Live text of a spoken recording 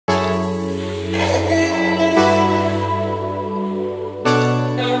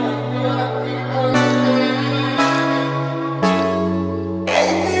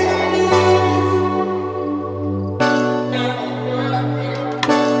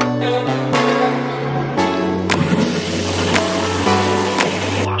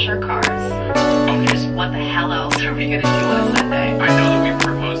get into us that day. I know that we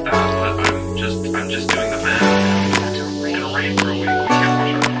proposed that, but I'm just doing the math. It's about to rain. It'll rain for a week. We can't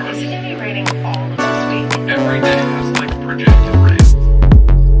wash our cars. It's gonna be raining all of this week. Every day has like projected rain.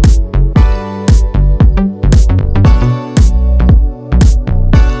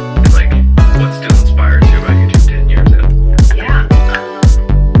 Like, what still inspires you about YouTube 10 years in? Yeah,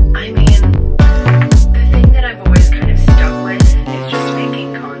 I mean, the thing that I've always kind of stuck with is just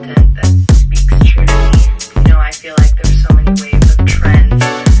making content that speaks true to me. You know, I feel like there's so many waves of trends,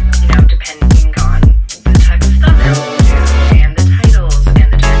 you know, depending on the type of thumbnail you do, and the titles, and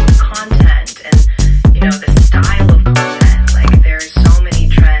the type of content, and, you know, the style of content. Like, there's so many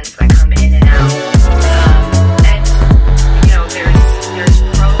trends that come in and out. And, you know, there's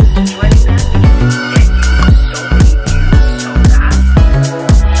pros to joining them because it gets you so many views so fast.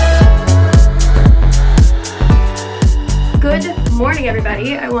 Good morning,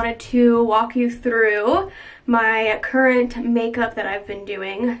 everybody. I wanted to walk you through my current makeup that I've been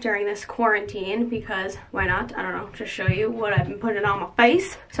doing during this quarantine because why not? I don't know, just show you what I've been putting on my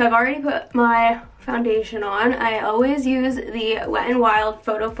face. So I've already put my foundation on. I always use the Wet n Wild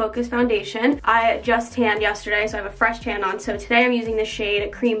Photo Focus foundation. I just tanned yesterday, so I have a fresh tan on. So today I'm using the shade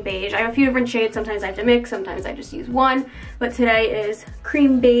Cream Beige. I have a few different shades. Sometimes I have to mix, sometimes I just use one. But today is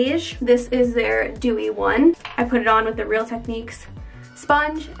Cream Beige. This is their dewy one. I put it on with the Real Techniques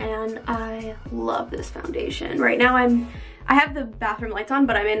sponge and I love this foundation. Right now I have the bathroom lights on,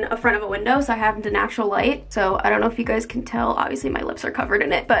 but I'm in front of a window, so I have the natural light. So I don't know if you guys can tell, obviously my lips are covered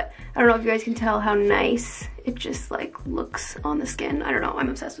in it, but I don't know if you guys can tell how nice it just like looks on the skin. I don't know, I'm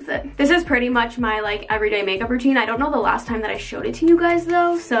obsessed with it. This is pretty much my like everyday makeup routine. I don't know the last time that I showed it to you guys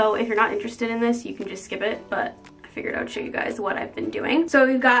though, so if you're not interested in this, you can just skip it, but I figured I would show you guys what I've been doing. So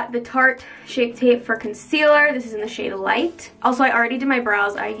we've got the Tarte Shape Tape for concealer. This is in the shade Light. Also, I already did my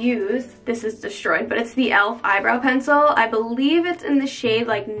brows. I used, this is destroyed, but it's the e.l.f. eyebrow pencil. I believe it's in the shade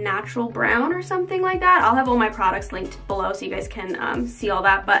like Natural Brown or something like that. I'll have all my products linked below so you guys can see all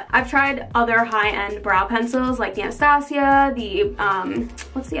that. But I've tried other high-end brow pencils like the Anastasia, the,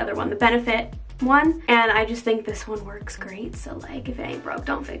 what's the other one? The Benefit one, and I just think this one works great. So like, if it ain't broke,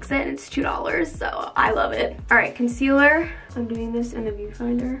 don't fix it. It's $2, so I love it. All right, concealer. I'm doing this in the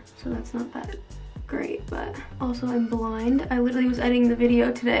viewfinder, so that's not that great, but also I'm blind. I literally was editing the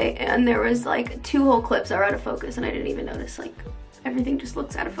video today and there was like 2 whole clips that were out of focus and I didn't even notice. Like, everything just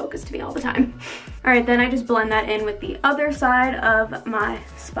looks out of focus to me all the time. All right, then I just blend that in with the other side of my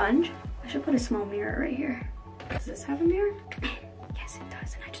sponge. I should put a small mirror right here. Does this have a mirror? Yes, it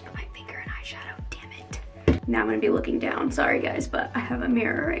does, and I just put my finger in eyeshadow. Damn it. Now I'm gonna be looking down. Sorry guys, but I have a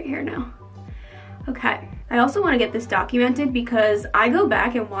mirror right here now. Okay, I also want to get this documented because I go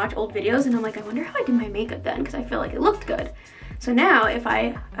back and watch old videos and I'm like, I wonder how I did my makeup then, because I feel like it looked good. So now if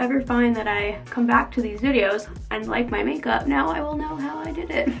I ever find that I come back to these videos and like my makeup, now I will know how I did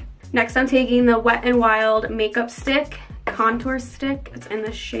it. Next, I'm taking the Wet n Wild makeup stick, contour stick. It's in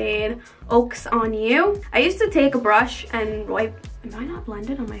the shade Oaks on You. I used to take a brush and wipe, am I not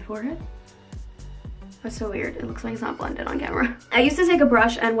blended on my forehead? That's so weird. It looks like it's not blended on camera. I used to take a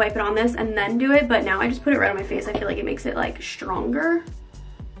brush and wipe it on this and then do it, but now I just put it right on my face. I feel like it makes it like stronger.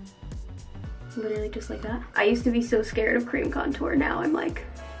 Literally just like that. I used to be so scared of cream contour. Now I'm like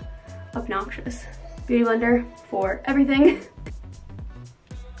obnoxious. Beauty blender for everything.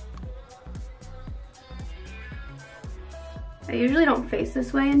 I usually don't face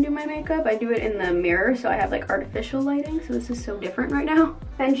this way and do my makeup. I do it in the mirror, so I have like artificial lighting, so this is so different right now.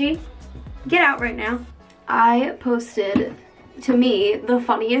 Benji, get out right now. I posted, to me, the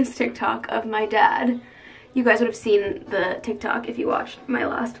funniest TikTok of my dad. You guys would have seen the TikTok if you watched my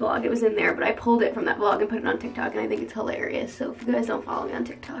last vlog. It was in there, but I pulled it from that vlog and put it on TikTok, and I think it's hilarious. So if you guys don't follow me on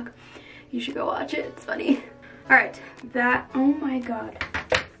TikTok, you should go watch it. It's funny. All right, that, oh my God.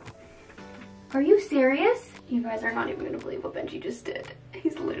 Are you serious? You guys are not even gonna believe what Benji just did.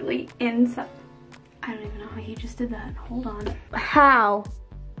 He's literally inside. I don't even know how he just did that. Hold on. How?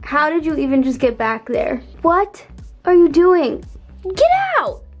 How did you even just get back there? What are you doing? Get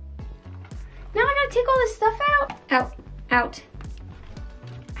out! Now I gotta take all this stuff out? Out, out.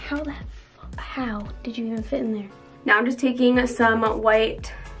 How did you even fit in there? Now I'm just taking some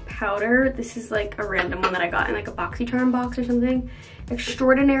white powder. This is like a random one that I got in like a BoxyCharm box or something.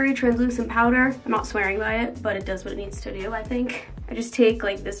 Extraordinary translucent powder. I'm not swearing by it, but it does what it needs to do, I think. I just take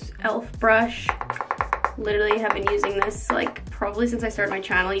like this e.l.f. brush. Literally have been using this like probably since I started my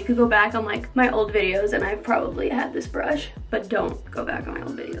channel. You could go back on like my old videos and I've probably had this brush, but don't go back on my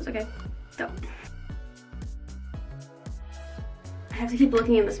old videos, okay? Don't. I have to keep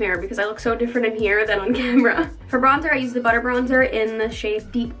looking in this mirror because I look so different in here than on camera. For bronzer, I use the Butter Bronzer in the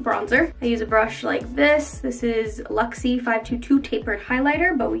shade Deep Bronzer. I use a brush like this. This is Luxie 522 Tapered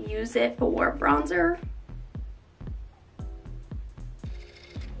Highlighter, but we use it for bronzer.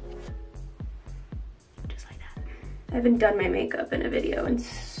 Just like that. I haven't done my makeup in a video in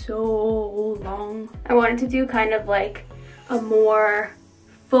so long. I wanted to do kind of like a more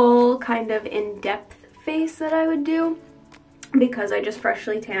full, kind of in-depth face that I would do because I just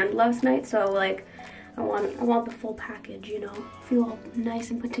freshly tanned last night, so like I want the full package, you know. Feel all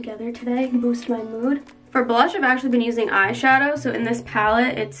nice and put together today, boost my mood. For blush, I've actually been using eyeshadow. So in this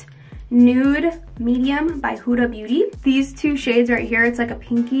palette, it's Nude Medium by Huda Beauty. These two shades right here, it's like a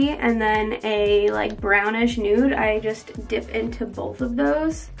pinky and then a like brownish nude. I just dip into both of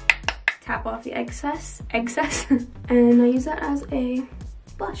those, tap off the excess, and I use that as a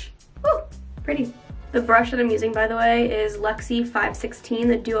blush. Woo, pretty. The brush that I'm using, by the way, is Luxie 516,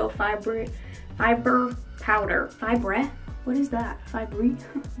 the Duo Fiber Powder. What is that?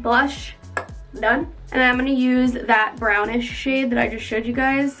 Blush, done. And I'm gonna use that brownish shade that I just showed you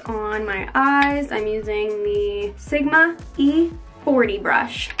guys on my eyes. I'm using the Sigma E40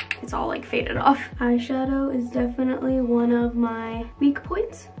 brush. It's all like faded off. Eyeshadow is definitely one of my weak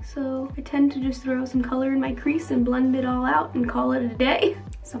points, so I tend to just throw some color in my crease and blend it all out and call it a day.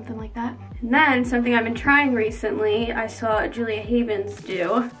 Something like that. And then something I've been trying recently, I saw Julia Havens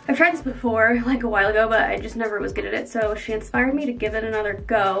do. I've tried this before, like a while ago, but I just never was good at it, so she inspired me to give it another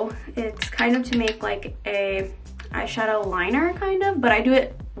go. It's kind of to make like a eyeshadow liner, kind of, but I do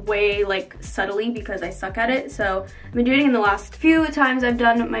it way like subtly because I suck at it. So I've been doing it in the last few times I've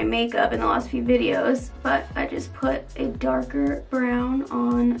done my makeup in the last few videos, but I just put a darker brown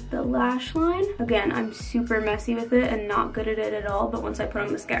on the lash line. Again, I'm super messy with it and not good at it at all, but once I put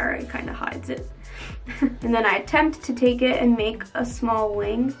on mascara, it kind of hides it. And then I attempt to take it and make a small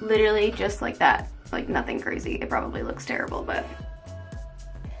wing, literally just like that, like nothing crazy. It probably looks terrible, but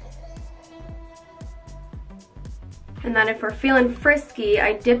and then if we're feeling frisky,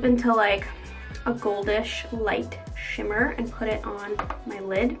 I dip into like a goldish light shimmer and put it on my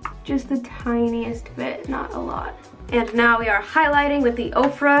lid. Just the tiniest bit, not a lot. And now we are highlighting with the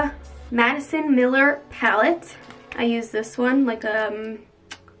Ofra Madison Miller palette. I use this one, like a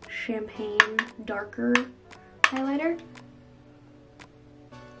champagne darker highlighter.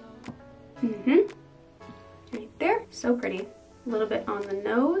 Right there, so pretty. A little bit on the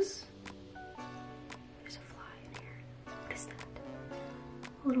nose.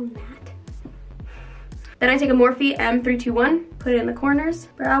 A little gnat. Then I take a Morphe M321, put it in the corners,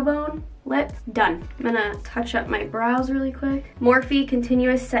 brow bone, lip, done. I'm gonna touch up my brows really quick. Morphe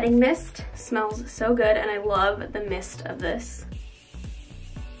Continuous Setting Mist. Smells so good and I love the mist of this.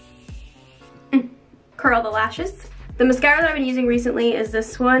 Curl the lashes. The mascara that I've been using recently is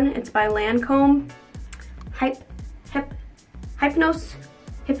this one. It's by Lancome. Hypnose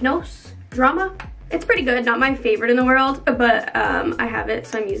Drama. It's pretty good, not my favorite in the world, but I have it,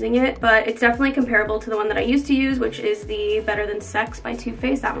 so I'm using it. But it's definitely comparable to the one that I used to use, which is the Better Than Sex by Too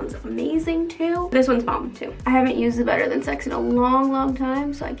Faced. That one's amazing too. This one's bomb too. I haven't used the Better Than Sex in a long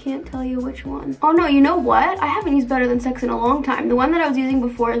time, so I can't tell you which one. Oh no, you know what? I haven't used Better Than Sex in a long time. The one that I was using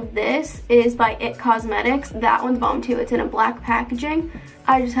before this is by It Cosmetics. That one's bomb too. It's in a black packaging.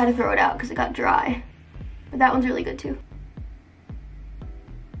 I just had to throw it out because it got dry. But that one's really good too.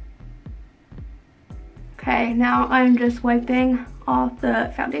 Okay, now I'm just wiping off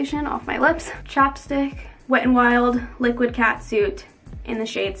the foundation off my lips. Chapstick, Wet n Wild Liquid Catsuit in the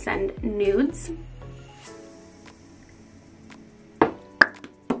shade Send Nudes. All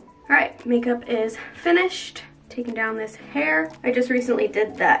right, makeup is finished. Taking down this hair. I just recently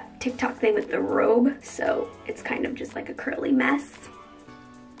did that TikTok thing with the robe, so it's kind of just like a curly mess.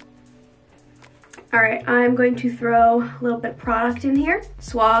 All right, I'm going to throw a little bit of product in here.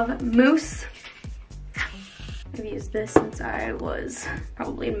 Suave Mousse. I've used this since I was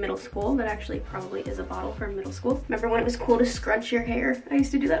probably in middle school. That actually probably is a bottle from middle school. Remember when it was cool to scrunch your hair? I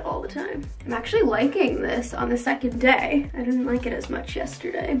used to do that all the time. I'm actually liking this on the second day. I didn't like it as much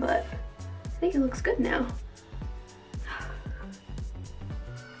yesterday, but I think it looks good now.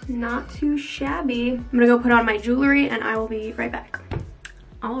 Not too shabby. I'm gonna go put on my jewelry and I will be right back.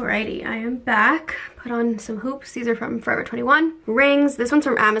 Alrighty, I am back. Put on some hoops. These are from Forever 21. Rings. This one's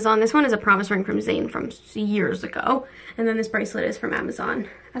from Amazon. This one is a promise ring from Zane from years ago. And then this bracelet is from Amazon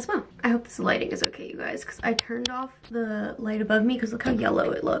as well. I hope this lighting is okay, you guys, because I turned off the light above me because look how yellow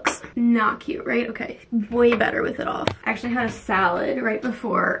it looks. Not cute, right? Okay, way better with it off. I actually had a salad right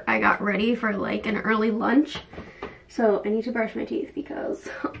before I got ready for like an early lunch. So I need to brush my teeth because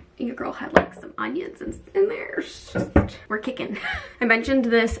your girl had like some onions in there. It's just, we're kicking. I mentioned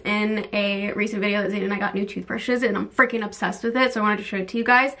this in a recent video that Zane and I got new toothbrushes and I'm freaking obsessed with it. So I wanted to show it to you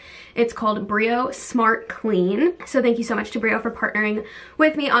guys. It's called Brio Smart Clean. So thank you so much to Brio for partnering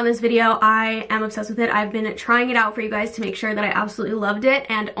with me on this video. I am obsessed with it. I've been trying it out for you guys to make sure that I absolutely loved it.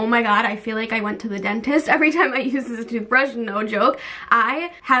 And oh my God, I feel like I went to the dentist every time I use this toothbrush, no joke.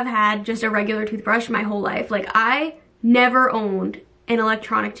 I have had just a regular toothbrush my whole life. Like I never owned an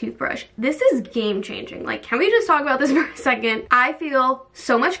electronic toothbrush. This is game changing. Like, can we just talk about this for a second? I feel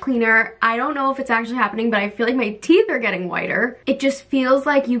so much cleaner. I don't know if it's actually happening, but I feel like my teeth are getting whiter. It just feels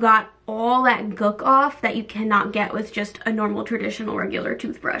like you got all that gook off that you cannot get with just a normal traditional regular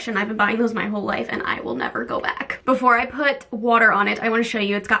toothbrush, and I've been buying those my whole life and I will never go back. Before I put water on it, I want to show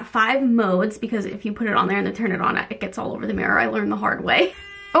you it's got 5 modes because if you put it on there and then turn it on, it gets all over the mirror. I learned the hard way.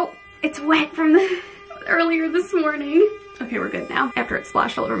 Oh, it's wet from the earlier this morning. Okay, we're good now after it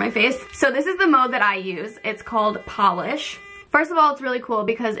splashed all over my face. So this is the mode that I use. It's called Polish. First of all, it's really cool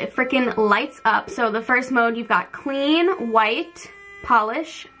because it freaking lights up. So the first mode, you've got clean, white,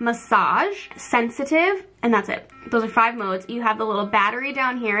 polish, massage, sensitive, and that's it. Those are 5 modes. You have the little battery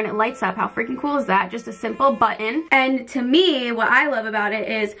down here and it lights up. How freaking cool is that? Just a simple button. And to me, what I love about it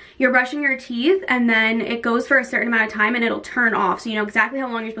is you're brushing your teeth and then it goes for a certain amount of time and it'll turn off. So you know exactly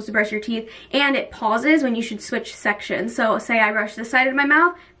how long you're supposed to brush your teeth, and it pauses when you should switch sections. So say I brush this side of my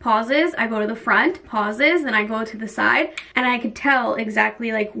mouth, pauses, I go to the front, pauses, then I go to the side, and I could tell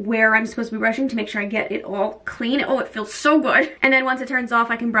exactly like where I'm supposed to be brushing to make sure I get it all clean. Oh, it feels so good. And then once it turns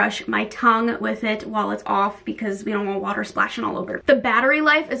off, I can brush my tongue with it while it's off because we don't want water splashing all over. The battery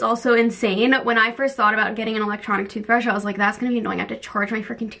life is also insane. When I first thought about getting an electronic toothbrush, I was like, that's gonna be annoying. I have to charge my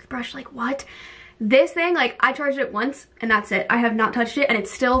freaking toothbrush. Like, what? This thing, like, I charged it once and that's it. I have not touched it and it's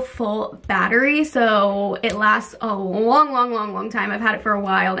still full battery, so it lasts a long time. I've had it for a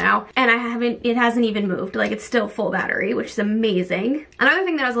while now and it hasn't even moved. Like, it's still full battery, which is amazing. Another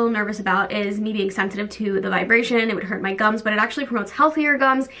thing that I was a little nervous about is me being sensitive to the vibration. It would hurt my gums, but it actually promotes healthier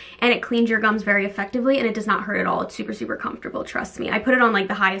gums and it cleans your gums very effectively and it does not hurt at all. It's super comfortable, trust me. I put it on like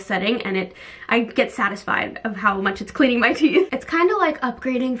the highest setting and I get satisfied of how much it's cleaning my teeth. It's kind of like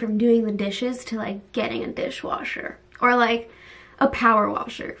upgrading from doing the dishes to like getting a dishwasher or like a power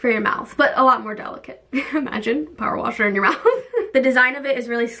washer for your mouth, but a lot more delicate. Imagine a power washer in your mouth. The design of it is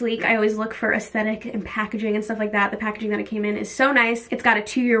really sleek. I always look for aesthetic and packaging and stuff like that. The packaging that it came in is so nice. It's got a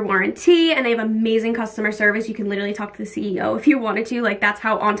 2-year warranty and they have amazing customer service. You can literally talk to the CEO if you wanted to. Like, that's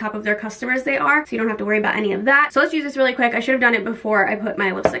how on top of their customers they are. So you don't have to worry about any of that. So let's use this really quick. I should have done it before I put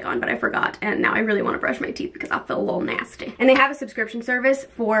my lipstick on, but I forgot. And now I really want to brush my teeth because I feel a little nasty. And they have a subscription service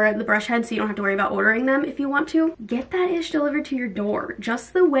for the brush heads, so you don't have to worry about ordering them if you want to. Get that ish delivered to your door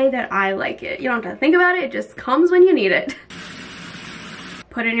just the way that I like it. You don't have to think about it. It just comes when you need it.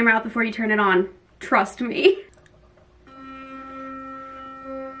 Put it in your mouth before you turn it on. Trust me.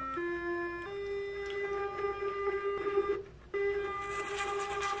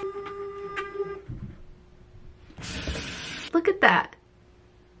 Look at that.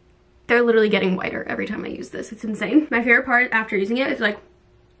 They're literally getting whiter every time I use this. It's insane. My favorite part after using it is like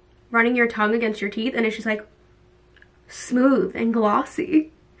running your tongue against your teeth and it's just like smooth and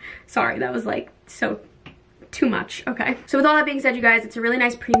glossy. Sorry, that was like so too much. Okay, so with all that being said, you guys, it's a really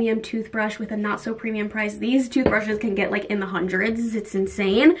nice premium toothbrush with a not so premium price. These toothbrushes can get like in the hundreds. It's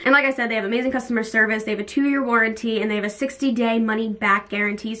insane. And like I said, they have amazing customer service. They have a 2-year warranty and they have a 60-day money back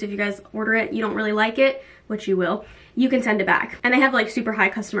guarantee. So if you guys order it, you don't really like it, which you will, you can send it back. And they have like super high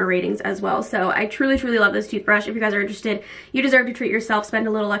customer ratings as well. So I truly love this toothbrush. If you guys are interested, you deserve to treat yourself. Spend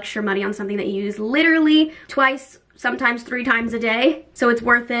a little extra money on something that you use literally twice, sometimes 3 times a day. So it's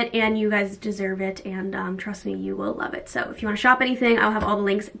worth it and you guys deserve it, and trust me, you will love it. So if you want to shop anything, I'll have all the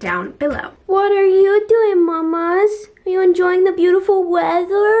links down below. What are you doing, mamas? Are you enjoying the beautiful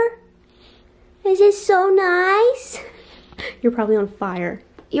weather? Is it so nice? You're probably on fire.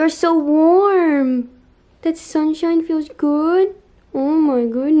 You're so warm. That sunshine feels good. Oh my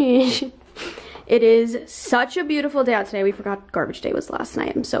goodness. It is such a beautiful day out today. We forgot garbage day was last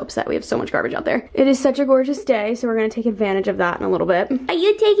night. I'm so upset. We have so much garbage out there. It is such a gorgeous day, so we're gonna take advantage of that in a little bit. Are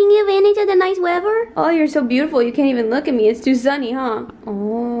you taking advantage of the nice weather? Oh, you're so beautiful. You can't even look at me. It's too sunny, huh?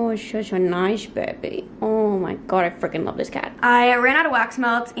 Oh, such a nice baby. Oh my God, I freaking love this cat. I ran out of wax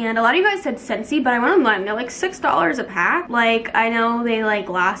melts, and a lot of you guys said Scentsy, but I went online. They're like $6 a pack. Like, I know they like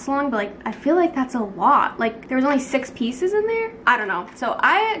last long, but like, I feel like that's a lot. Like, there was only 6 pieces in there. I don't know. So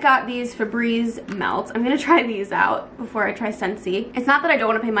I got these Febreze melts. I'm gonna try these out before I try Scentsy. It's not that I don't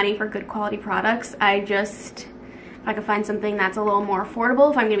want to pay money for good quality products. I just If I could find something that's a little more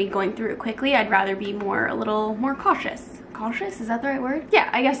affordable, if I'm gonna be going through it quickly, I'd rather be a little more cautious. Cautious? Is that the right word? Yeah,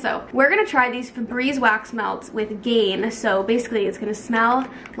 I guess so. We're gonna try these Febreze wax melts with Gain. So basically it's gonna smell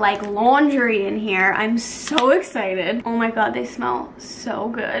like laundry in here. I'm so excited. Oh my God, they smell so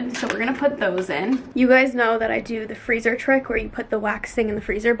good. So we're gonna put those in. You guys know that I do the freezer trick where you put the wax thing in the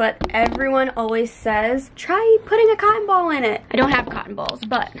freezer, but everyone always says, try putting a cotton ball in it. I don't have cotton balls,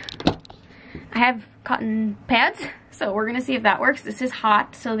 but I have cotton pads. So we're gonna see if that works. This is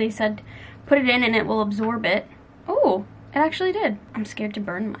hot, so they said put it in and it will absorb it. Oh. It actually did. I'm scared to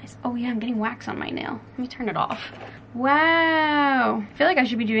burn my... Oh yeah, I'm getting wax on my nail. Let me turn it off. Wow. I feel like I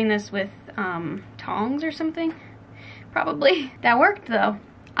should be doing this with tongs or something. Probably. That worked though.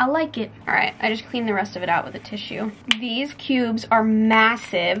 I like it. All right, I just cleaned the rest of it out with a tissue. These cubes are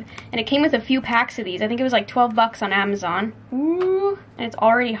massive, and it came with a few packs of these. I think it was like 12 bucks on Amazon. Ooh. And it's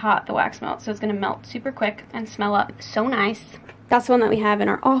already hot, the wax melt, so it's gonna melt super quick and smell up so nice. That's the one that we have in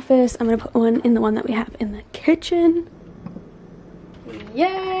our office. I'm gonna put one in the one that we have in the kitchen.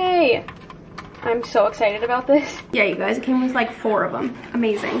 Yay! I'm so excited about this. Yeah, you guys, it came with like 4 of them.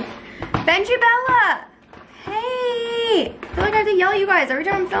 Amazing. Benji Bella! Hey! I feel like I have to yell at you guys every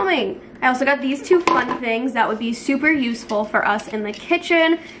time I'm filming. I also got these 2 fun things that would be super useful for us in the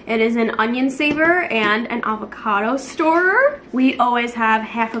kitchen. It is an onion saver and an avocado storer. We always have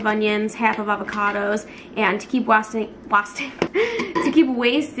half of onions, half of avocados, and to keep wasting plastic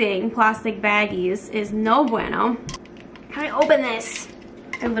baggies is no bueno. Can I open this?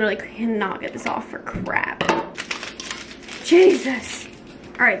 I literally cannot get this off for crap. Jesus.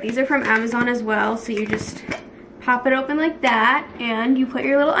 All right, these are from Amazon as well. So you just pop it open like that and you put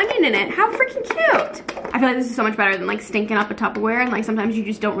your little onion in it. How freaking cute. I feel like this is so much better than like stinking up a Tupperware, and like sometimes you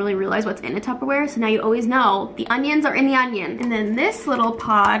just don't really realize what's in a Tupperware. So now you always know the onions are in the onion. And then this little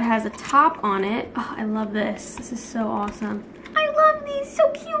pod has a top on it. Oh, I love this. This is so awesome. I love these, so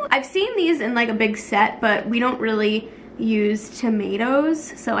cute. I've seen these in like a big set, but we don't really use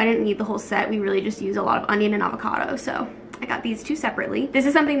tomatoes, so I didn't need the whole set. We really just use a lot of onion and avocado, so I got these 2 separately. This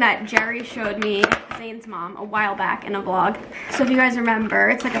is something that Jerry showed me, Zane's mom, a while back in a vlog. So if you guys remember,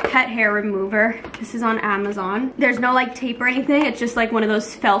 it's like a pet hair remover. This is on Amazon. There's no like tape or anything. It's just like one of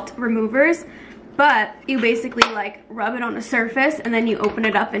those felt removers, but you basically like rub it on a surface and then you open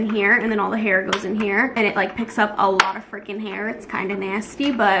it up in here and then all the hair goes in here and it like picks up a lot of freaking hair. It's kind of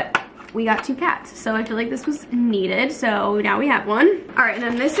nasty, but we got 2 cats, so I feel like this was needed, so now we have one. All right, and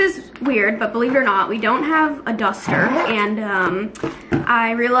then this is weird, but believe it or not, we don't have a duster, and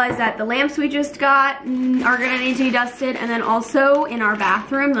I realized that the lamps we just got are gonna need to be dusted, and then also in our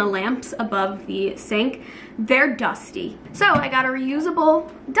bathroom, the lamps above the sink, they're dusty. So I got a reusable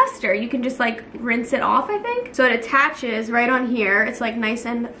duster. You can just like rinse it off, I think. So it attaches right on here. It's like nice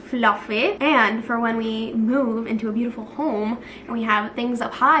and fluffy. And for when we move into a beautiful home and we have things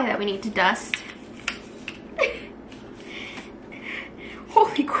up high that we need to dust.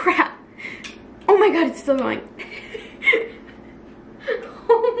 Holy crap. Oh my God, it's still going.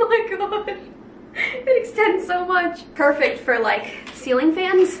 Oh my God. It extends so much. Perfect for like ceiling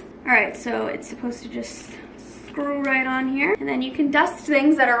fans. All right, so it's supposed to just screw right on here, and then you can dust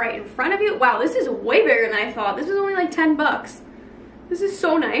things that are right in front of you. Wow, this is way bigger than I thought. This was only like 10 bucks. This is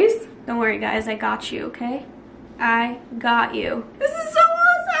so nice. Don't worry guys, I got you, okay? I got you. This is so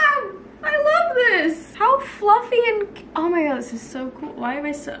awesome. I love this. How fluffy and, oh my God, this is so cool. Why am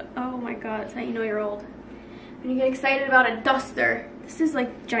I so, oh my God, it's how you know you're old. When you get excited about a duster. This is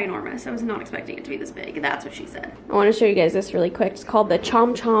like ginormous. I was not expecting it to be this big. That's what she said. I want to show you guys this really quick. It's called the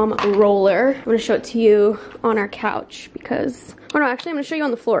Chom Chom Roller. I'm going to show it to you on our couch because, oh no, actually I'm going to show you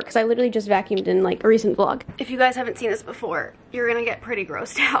on the floor because I literally just vacuumed in like a recent vlog. If you guys haven't seen this before, you're going to get pretty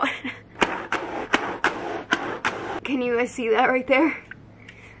grossed out. Can you guys see that right there?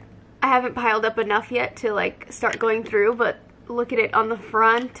 I haven't piled up enough yet to like start going through, but look at it on the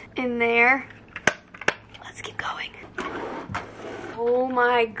front in there. Let's keep going. Oh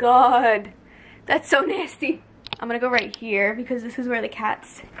my God, that's so nasty. I'm gonna go right here because this is where the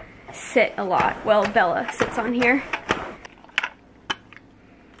cats sit a lot. Well, Bella sits on here.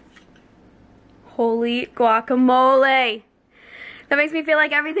 Holy guacamole. That makes me feel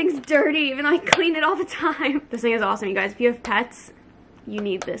like everything's dirty even though I clean it all the time. This thing is awesome, you guys. If you have pets, you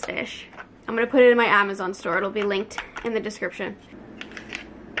need this dish. I'm gonna put it in my Amazon store. It'll be linked in the description.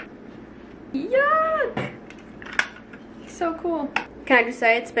 Yuck! So cool. Can I just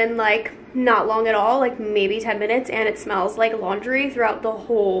say it's been like not long at all, like maybe 10 minutes, and it smells like laundry throughout the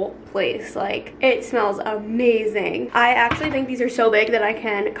whole place. Like, it smells amazing. I actually think these are so big that I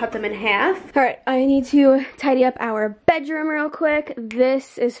can cut them in half. All right, I need to tidy up our bedroom real quick.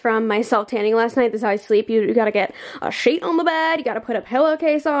 This is from my self-tanning last night. This is how I sleep. You gotta get a sheet on the bed, you gotta put a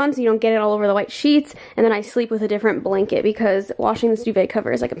pillowcase on so you don't get it all over the white sheets, and then I sleep with a different blanket because washing this duvet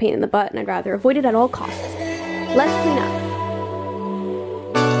cover is like a pain in the butt and I'd rather avoid it at all costs. Let's clean up.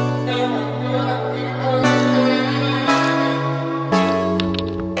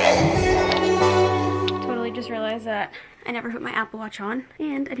 That I never put my Apple Watch on,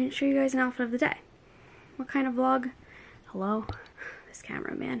 and I didn't show you guys an outfit of the day. What kind of vlog? Hello? This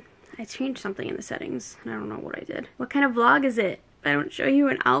camera, man. I changed something in the settings, and I don't know what I did. What kind of vlog is it if I don't show you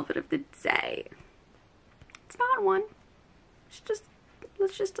an outfit of the day? It's not one.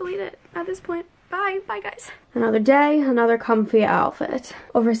 Let's just delete it at this point. Bye. Bye, guys. Another day, another comfy outfit.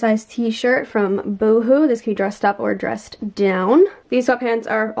 Oversized t-shirt from Boohoo. This can be dressed up or dressed down. These sweatpants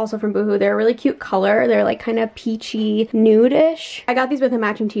are also from Boohoo. They're a really cute color. They're like kind of peachy nude-ish. I got these with a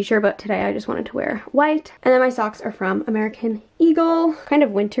matching t-shirt, but today I just wanted to wear white. And then my socks are from American Eagle. Kind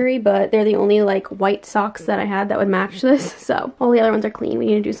of wintry, but they're the only like white socks that I had that would match this. So all the other ones are clean. We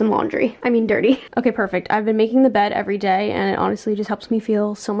need to do some laundry. I mean dirty. Okay, perfect. I've been making the bed every day and it honestly just helps me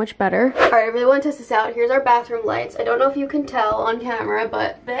feel so much better. All right, I really want to test this out. Here's our bathroom lights. I don't know if you can tell on camera,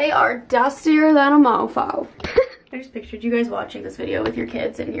 but they are dustier than a mofo. I just pictured you guys watching this video with your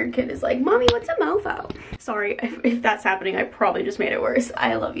kids and your kid is like, Mommy, what's a mofo? Sorry, if that's happening, I probably just made it worse.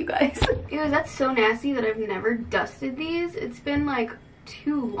 I love you guys. You guys, that's so nasty that I've never dusted these. It's been like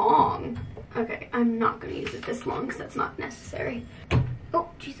too long. Okay, I'm not gonna use it this long because that's not necessary. Oh,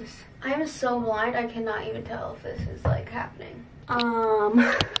 Jesus. I am so blind, I cannot even tell if this is like happening.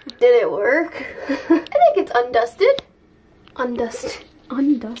 Did it work? I think it's undusted.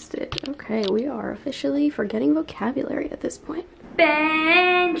 Undusted. Okay, we are officially forgetting vocabulary at this point.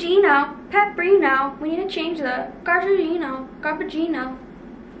 Benzino, Pepperino. We need to change the Gargino.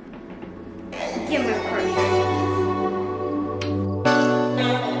 Give me a card.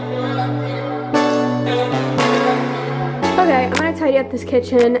 Okay, I'm gonna tidy up this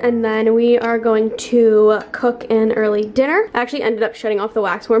kitchen and then we are going to cook an early dinner. I actually ended up shutting off the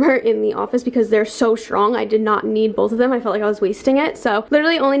wax warmer in the office because they're so strong. I did not need both of them. I felt like I was wasting it. So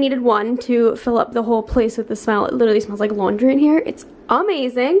literally only needed one to fill up the whole place with the smell. It literally smells like laundry in here. It's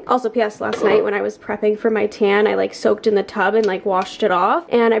amazing. Also, P.S. last night when I was prepping for my tan, I like soaked in the tub and like washed it off,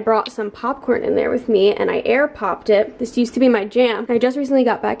 and I brought some popcorn in there with me and I air popped it. This used to be my jam. I just recently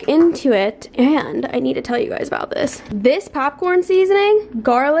got back into it and I need to tell you guys about this. This popcorn seasoning,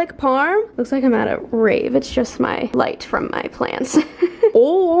 garlic parm, looks like I'm at a rave. It's just my light from my plants.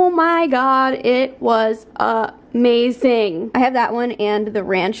 Oh my god, it was amazing. I have that one and the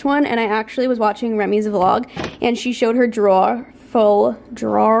ranch one, and I actually was watching Remy's vlog and she showed her drawer full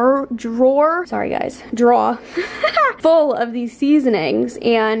of these seasonings,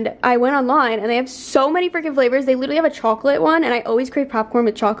 and I went online and they have so many freaking flavors. They literally have a chocolate one, and I always crave popcorn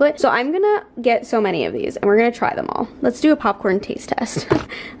with chocolate, so I'm gonna get so many of these and we're gonna try them all. Let's do a popcorn taste test.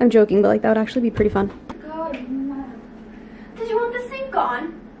 I'm joking, but like that would actually be pretty fun. God, did you want the sink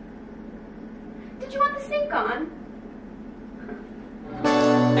on? Did you want the sink on?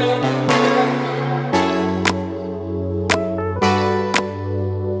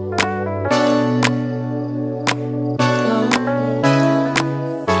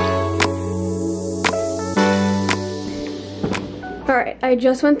 Alright, I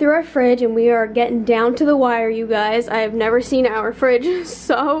just went through our fridge and we are getting down to the wire, you guys. I have never seen our fridge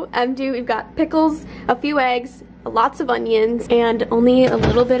so empty. We've got pickles, a few eggs, lots of onions, and only a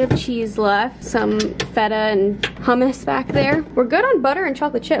little bit of cheese left. Some feta and hummus back there. We're good on butter and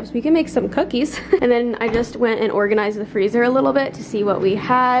chocolate chips. We can make some cookies. And then I just went and organized the freezer a little bit to see what we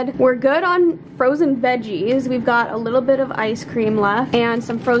had. We're good on frozen veggies. We've got a little bit of ice cream left and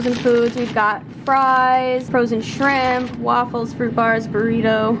some frozen foods. We've got fries, frozen shrimp, waffles, fruit bars,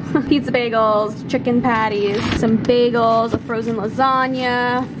 burrito, pizza bagels, chicken patties, some bagels, a frozen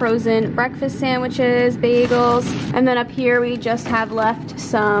lasagna, frozen breakfast sandwiches, bagels. And then up here we just have left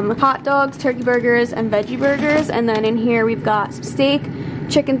some hot dogs, turkey burgers, and veggie burgers. And then in here we've got some steak,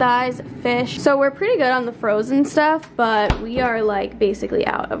 chicken thighs, fish. So we're pretty good on the frozen stuff, but we are like basically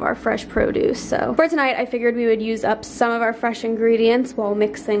out of our fresh produce. So for tonight, I figured we would use up some of our fresh ingredients while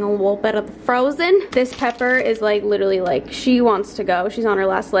mixing a little bit of the frozen. This pepper is like literally like she wants to go. She's on her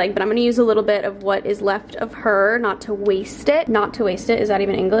last leg, but I'm gonna use a little bit of what is left of her, not to waste it. Not to waste it, is that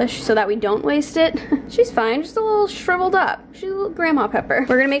even English? So that we don't waste it. She's fine, just a little shriveled up. She's a little grandma pepper.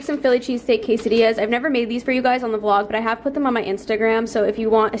 We're gonna make some Philly cheesesteak quesadillas. I've never made these for you guys on the vlog, but I have put them on my Instagram, so if you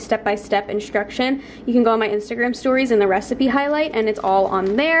want a step-by-step instruction, you can go on my Instagram stories in the recipe highlight, and it's all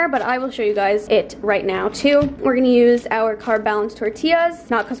on there, but I will show you guys it right now too. We're gonna use our carb balanced tortillas,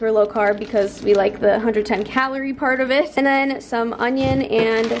 not because we're low carb, because we like the 110 calorie part of it, and then some onion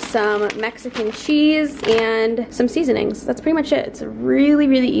and some Mexican cheese and some seasonings. That's pretty much it. It's really,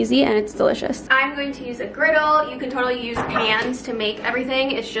 really easy and it's delicious. I'm going to use a griddle. You can totally use pans to make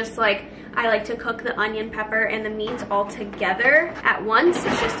everything. It's just like I like to cook the onion, pepper, and the meat all together at once.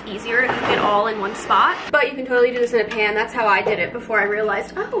 It's just easier to cook it all in one spot. But you can totally do this in a pan. That's how I did it before I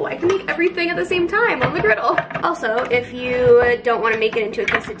realized, oh, I can make everything at the same time on the griddle. Also, if you don't want to make it into a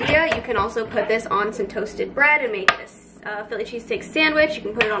quesadilla, you can also put this on some toasted bread and make this Philly cheesesteak sandwich. You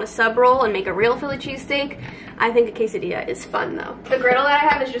can put it on a sub roll and make a real Philly cheesesteak. I think a quesadilla is fun though. The griddle that I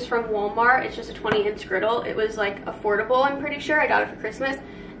have is just from Walmart. It's just a 20-inch griddle. It was like affordable, I'm pretty sure. I got it for Christmas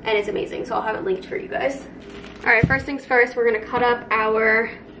and it's amazing, so I'll have it linked for you guys. All right, first things first, we're gonna cut up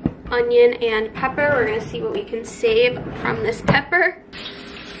our onion and pepper. We're gonna see what we can save from this pepper.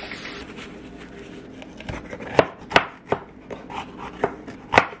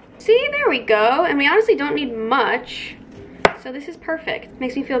 See, there we go. And we honestly don't need much. So this is perfect.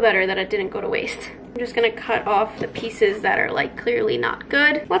 Makes me feel better that it didn't go to waste. I'm just gonna cut off the pieces that are like clearly not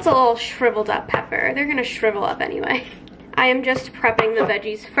good. What's a little shriveled up pepper? They're gonna shrivel up anyway. I am just prepping the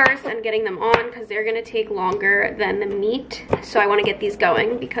veggies first and getting them on because they're gonna take longer than the meat. So I wanna get these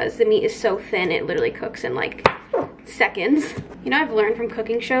going because the meat is so thin, it literally cooks in like seconds. You know, I've learned from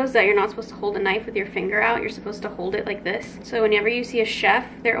cooking shows that you're not supposed to hold a knife with your finger out. You're supposed to hold it like this. So whenever you see a chef,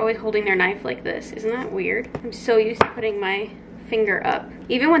 they're always holding their knife like this. Isn't that weird? I'm so used to putting my finger up.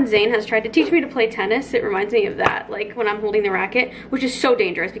 Even when Zane has tried to teach me to play tennis, it reminds me of that. Like when I'm holding the racket, which is so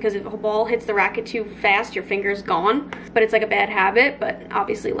dangerous because if a ball hits the racket too fast, your finger's gone. But it's like a bad habit, but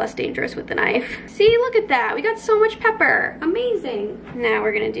obviously less dangerous with the knife. See, look at that. We got so much pepper. Amazing. Now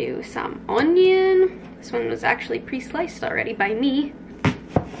we're gonna do some onion. This one was actually pre-sliced already by me.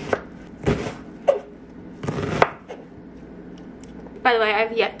 By the way,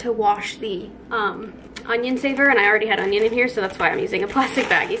 I've yet to wash the onion saver, and I already had onion in here, so that's why I'm using a plastic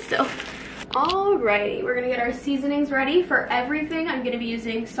baggie still. Alrighty, we're gonna get our seasonings ready for everything. I'm gonna be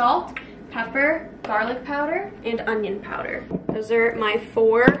using salt, pepper, garlic powder, and onion powder. Those are my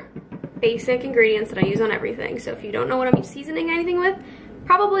 4 basic ingredients that I use on everything. So if you don't know what I'm seasoning anything with,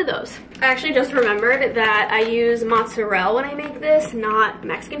 probably those. I actually just remembered that I use mozzarella when I make this, not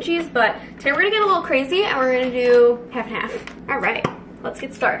Mexican cheese, but today we're gonna get a little crazy and we're gonna do half and half. All right, let's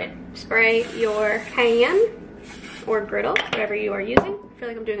get started. Spray your pan or griddle, whatever you are using. I feel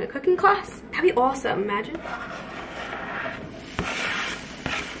like I'm doing a cooking class. That'd be awesome, imagine.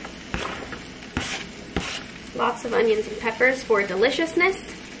 Lots of onions and peppers for deliciousness.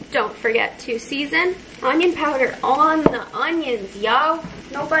 Don't forget to season. Onion powder on the onions, yo.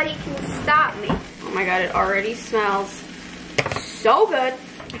 Nobody can stop me. Oh my god, it already smells so good.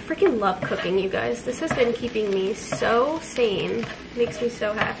 I freaking love cooking, you guys. This has been keeping me so sane. Makes me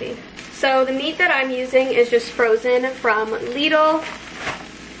so happy. So the meat that I'm using is just frozen from Lidl.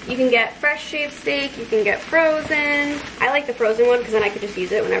 You can get fresh shaved steak, you can get frozen. I like the frozen one because then I can just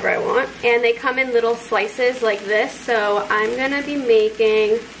use it whenever I want. And they come in little slices like this, so I'm gonna be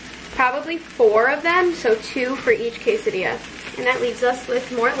making probably 4 of them, so 2 for each quesadilla. And that leaves us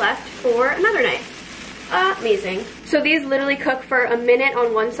with more left for another night. Amazing. So these literally cook for a minute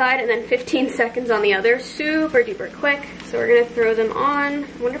on one side and then 15 seconds on the other. Super duper quick. So we're gonna throw them on.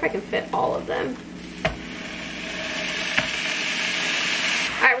 I wonder if I can fit all of them.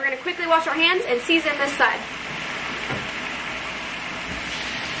 All right, we're gonna quickly wash our hands and season this side.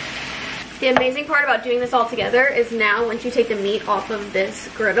 The amazing part about doing this all together is now once you take the meat off of this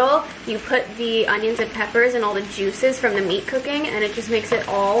griddle, you put the onions and peppers and all the juices from the meat cooking, and it just makes it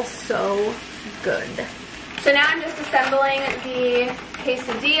all so good. So now I'm just assembling the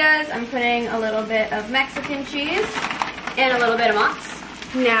quesadillas. I'm putting a little bit of Mexican cheese and a little bit of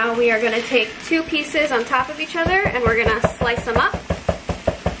mozz. Now we are gonna take 2 pieces on top of each other and we're gonna slice them up,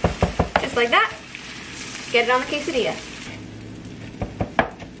 just like that. Get it on the quesadilla.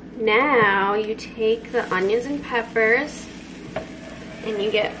 Now you take the onions and peppers and you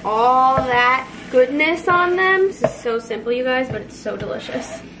get all that goodness on them. This is so simple, you guys, but it's so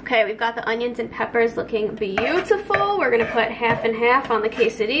delicious. Okay, we've got the onions and peppers looking beautiful. We're gonna put half and half on the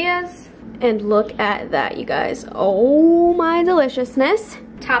quesadillas. And look at that, you guys. Oh my deliciousness.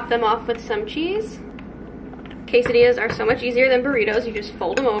 Top them off with some cheese. Quesadillas are so much easier than burritos. You just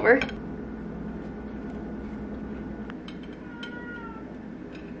fold them over.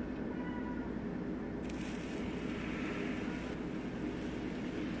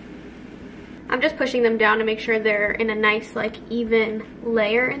 I'm just pushing them down to make sure they're in a nice, like, even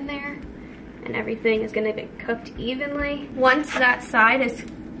layer in there. And everything is gonna be cooked evenly. Once that side is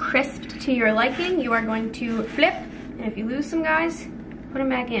crisped to your liking, you are going to flip. And if you lose some, guys, put them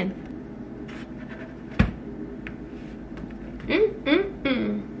back in.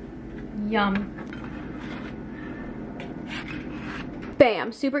 Yum.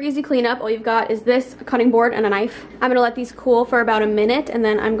 Bam, super easy cleanup. All you've got is this, a cutting board and a knife. I'm gonna let these cool for about a minute and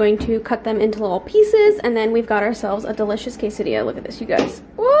then I'm going to cut them into little pieces and then we've got ourselves a delicious quesadilla. Look at this, you guys.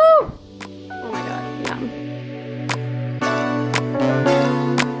 Woo! Oh my God, yum.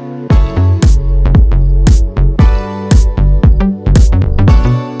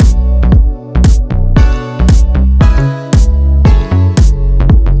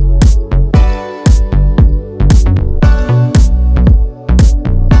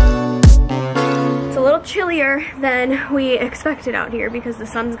 Chillier than we expected out here because the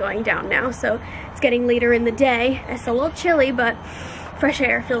sun's going down now, so it's getting later in the day. It's a little chilly, but fresh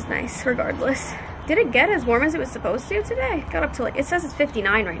air feels nice regardless. Did it get as warm as it was supposed to today? Got up to, like, it says it's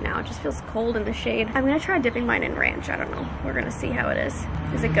 59 right now. It just feels cold in the shade. I'm gonna try dipping mine in ranch. I don't know. We're gonna see how it is.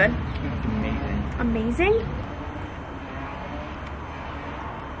 Is it good? Amazing. Amazing?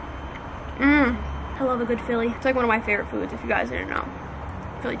 I love a good Philly. It's like one of my favorite foods, if you guys didn't know.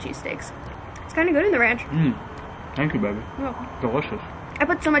 Philly cheesesteaks. It's kind of good in the ranch. Thank you, baby. You're welcome. Delicious. I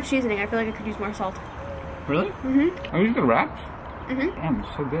put so much seasoning, I feel like I could use more salt. Really? Mm-hmm. Are these the wraps? Mm-hmm. Damn,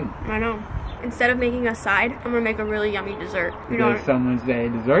 it's so good. I know. Instead of making a side, I'm gonna make a really yummy dessert. You know what? Someone's day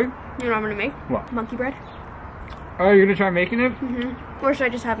dessert? You know what I'm gonna make? What? Monkey bread. Oh, you're gonna try making it? Mm-hmm. Or should I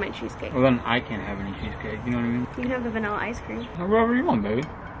just have my cheesecake? Well, then I can't have any cheesecake. You know what I mean? You can have the vanilla ice cream. Whatever you want, baby.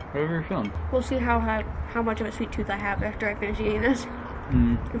 Whatever you're feeling. We'll see how much of a sweet tooth I have after I finish eating this.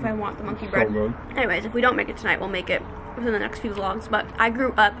 If I want the monkey bread. So good. Anyways, if we don't make it tonight, we'll make it within the next few vlogs. But I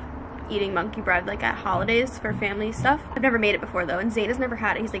grew up eating monkey bread like at holidays for family stuff. I've never made it before though, and Zane has never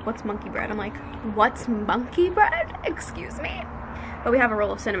had it. He's like, what's monkey bread? I'm like, what's monkey bread? Excuse me. But we have a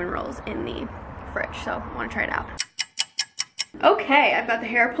roll of cinnamon rolls in the fridge, so I want to try it out. Okay, I've got the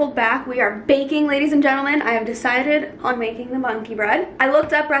hair pulled back. We are baking, ladies and gentlemen. I have decided on making the monkey bread. I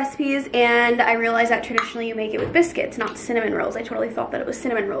looked up recipes and I realized that traditionally you make it with biscuits, not cinnamon rolls. I totally thought that it was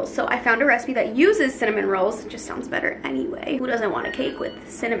cinnamon rolls. So I found a recipe that uses cinnamon rolls. It just sounds better anyway. Who doesn't want a cake with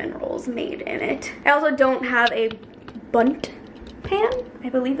cinnamon rolls made in it? I also don't have a bundt pan. I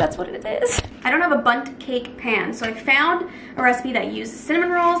believe that's what it is. I don't have a bundt cake pan, so I found a recipe that uses cinnamon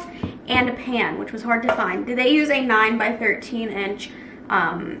rolls and a pan, which was hard to find. They use a 9 by 13 inch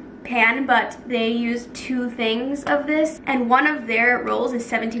pan, but they use 2 things of this, and one of their rolls is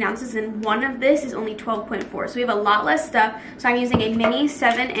 17 ounces and one of this is only 12.4, so we have a lot less stuff. So I'm using a mini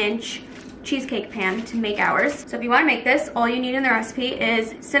 7-inch cheesecake pan to make ours. So if you want to make this, all you need in the recipe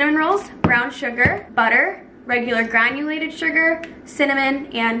is cinnamon rolls, brown sugar, butter, regular granulated sugar, cinnamon,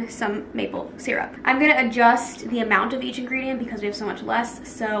 and some maple syrup. I'm gonna adjust the amount of each ingredient because we have so much less,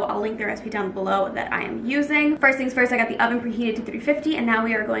 so I'll link the recipe down below that I am using. First things first, I got the oven preheated to 350, and now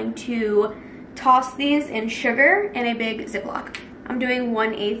we are going to toss these in sugar in a big Ziploc. I'm doing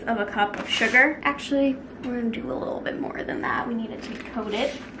 1/8 of a cup of sugar. Actually, we're gonna do a little bit more than that. We need to coat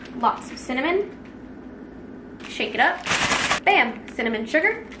it. Lots of cinnamon. Shake it up. Bam, cinnamon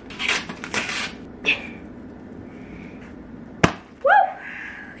sugar.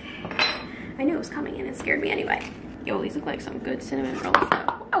 I knew it was coming and it scared me anyway. Yo, these look like some good cinnamon rolls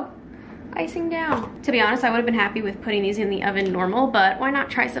though. Whoa, icing down. To be honest, I would have been happy with putting these in the oven normal, but why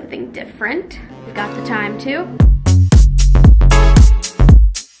not try something different? We got the time too.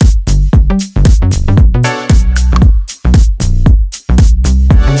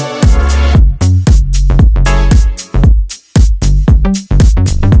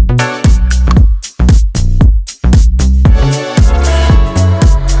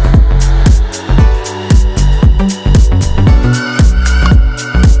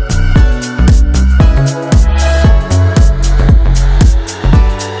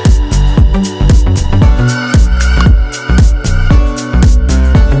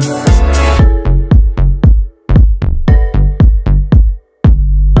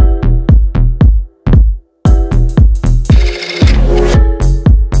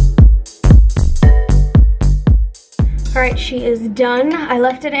 recipe is done. I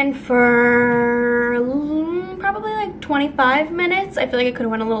left it in for probably like 25 minutes. I feel like it could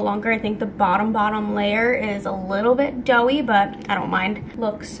have went a little longer. I think the bottom layer is a little bit doughy, but I don't mind.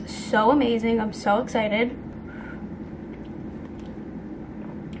 Looks so amazing. I'm so excited.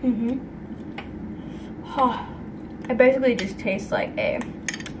 Oh, it basically just tastes like a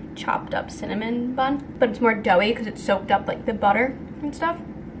chopped up cinnamon bun, but it's more doughy because it's soaked up like the butter and stuff.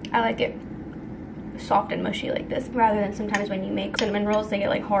 I like it soft and mushy like this, rather than sometimes when you make cinnamon rolls, they get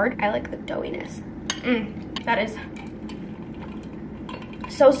like hard. I like the doughiness. That is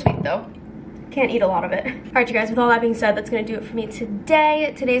so sweet though. Can't eat a lot of it. All right, you guys, with all that being said, that's gonna do it for me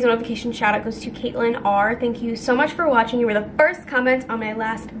today. Today's notification shout out goes to Caitlin R. Thank you so much for watching. You were the first comment on my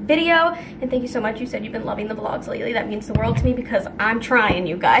last video, and thank you so much. You said you've been loving the vlogs lately. That means the world to me because I'm trying,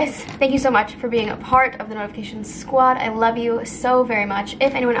 you guys. Thank you so much for being a part of the notification squad. I love you so very much.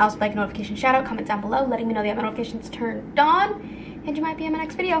 If anyone else would like a notification shout out, comment down below letting me know they have notifications turned on, and you might be in my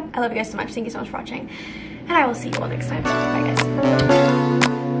next video. I love you guys so much. Thank you so much for watching, and I will see you all next time. Bye,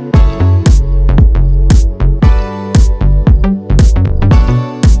 guys.